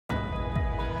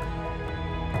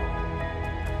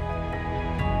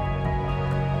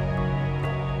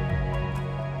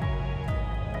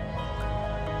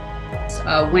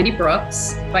Wendy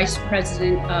Brooks, Vice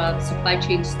President of Supply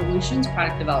Chain Solutions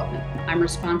Product Development. I'm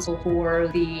responsible for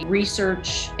the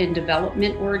research and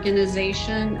development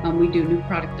organization. We do new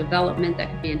product development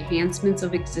that could be enhancements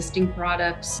of existing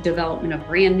products, development of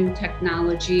brand new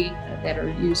technology that are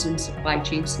used in supply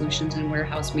chain solutions and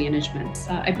warehouse management.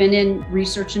 I've been in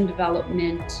research and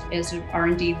development as an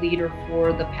R&D leader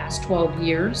for the past 12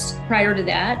 years. Prior to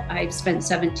that, I've spent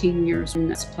 17 years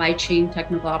in supply chain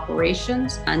technical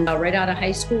operations. And right out of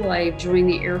high school, I joined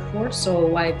the Air Force.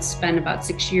 So I've spent about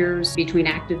 6 years between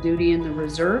active duty and the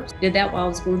reserves. Did that while I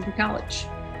was going through college.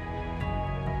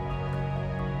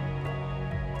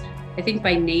 I think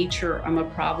by nature, I'm a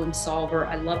problem solver.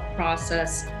 I love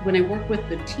process. When I work with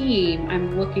the team,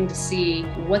 I'm looking to see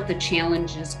what the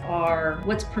challenges are,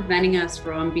 what's preventing us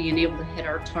from being able to hit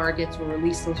our targets or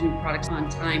release those new products on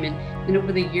time. And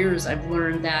over the years, I've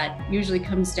learned that usually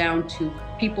comes down to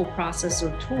people, process,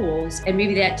 or tools. And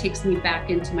maybe that takes me back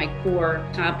into my core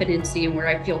competency and where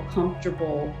I feel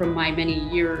comfortable from my many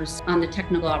years on the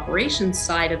technical operations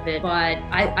side of it. But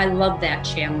I love that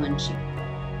challenge.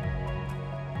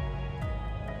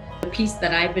 The piece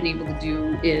that I've been able to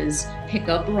do is pick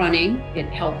up running. It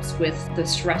helps with the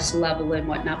stress level and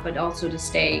whatnot, but also to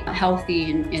stay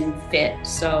healthy and fit.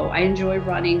 So I enjoy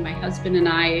running. My husband and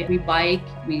I, we bike,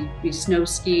 we snow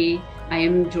ski. I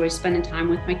enjoy spending time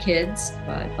with my kids.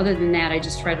 But other than that, I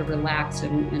just try to relax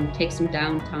and take some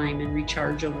downtime and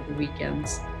recharge over the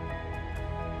weekends.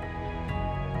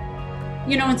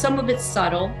 You know, and some of it's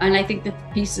subtle. And I think that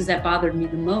the pieces that bothered me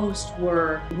the most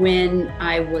were when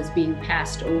I was being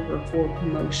passed over for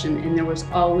promotion, and there was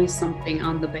always something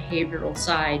on the behavioral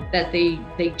side that they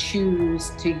choose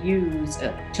to use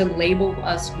to label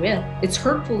us with. It's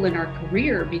hurtful in our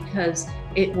career because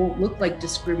it won't look like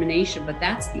discrimination, but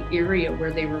that's the area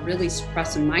where they were really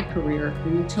suppressing my career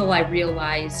until I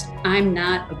realized I'm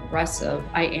not aggressive,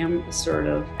 I am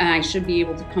assertive, and I should be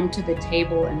able to come to the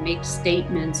table and make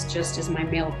statements just as my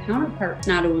male counterparts,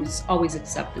 not always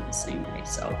accepted the same way.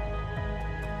 So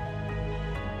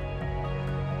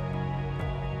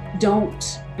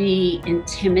don't be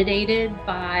intimidated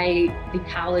by the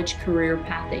college career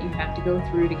path that you have to go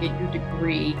through to get your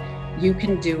degree. You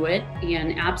can do it.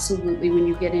 And absolutely, when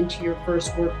you get into your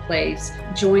first workplace,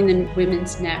 join the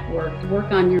women's network,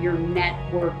 work on your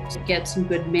network to get some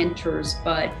good mentors.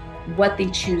 But what they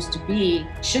choose to be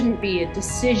shouldn't be a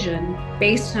decision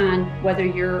based on whether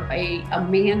you're a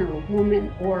man or a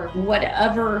woman or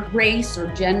whatever race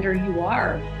or gender you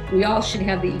are. We all should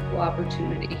have the equal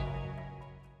opportunity.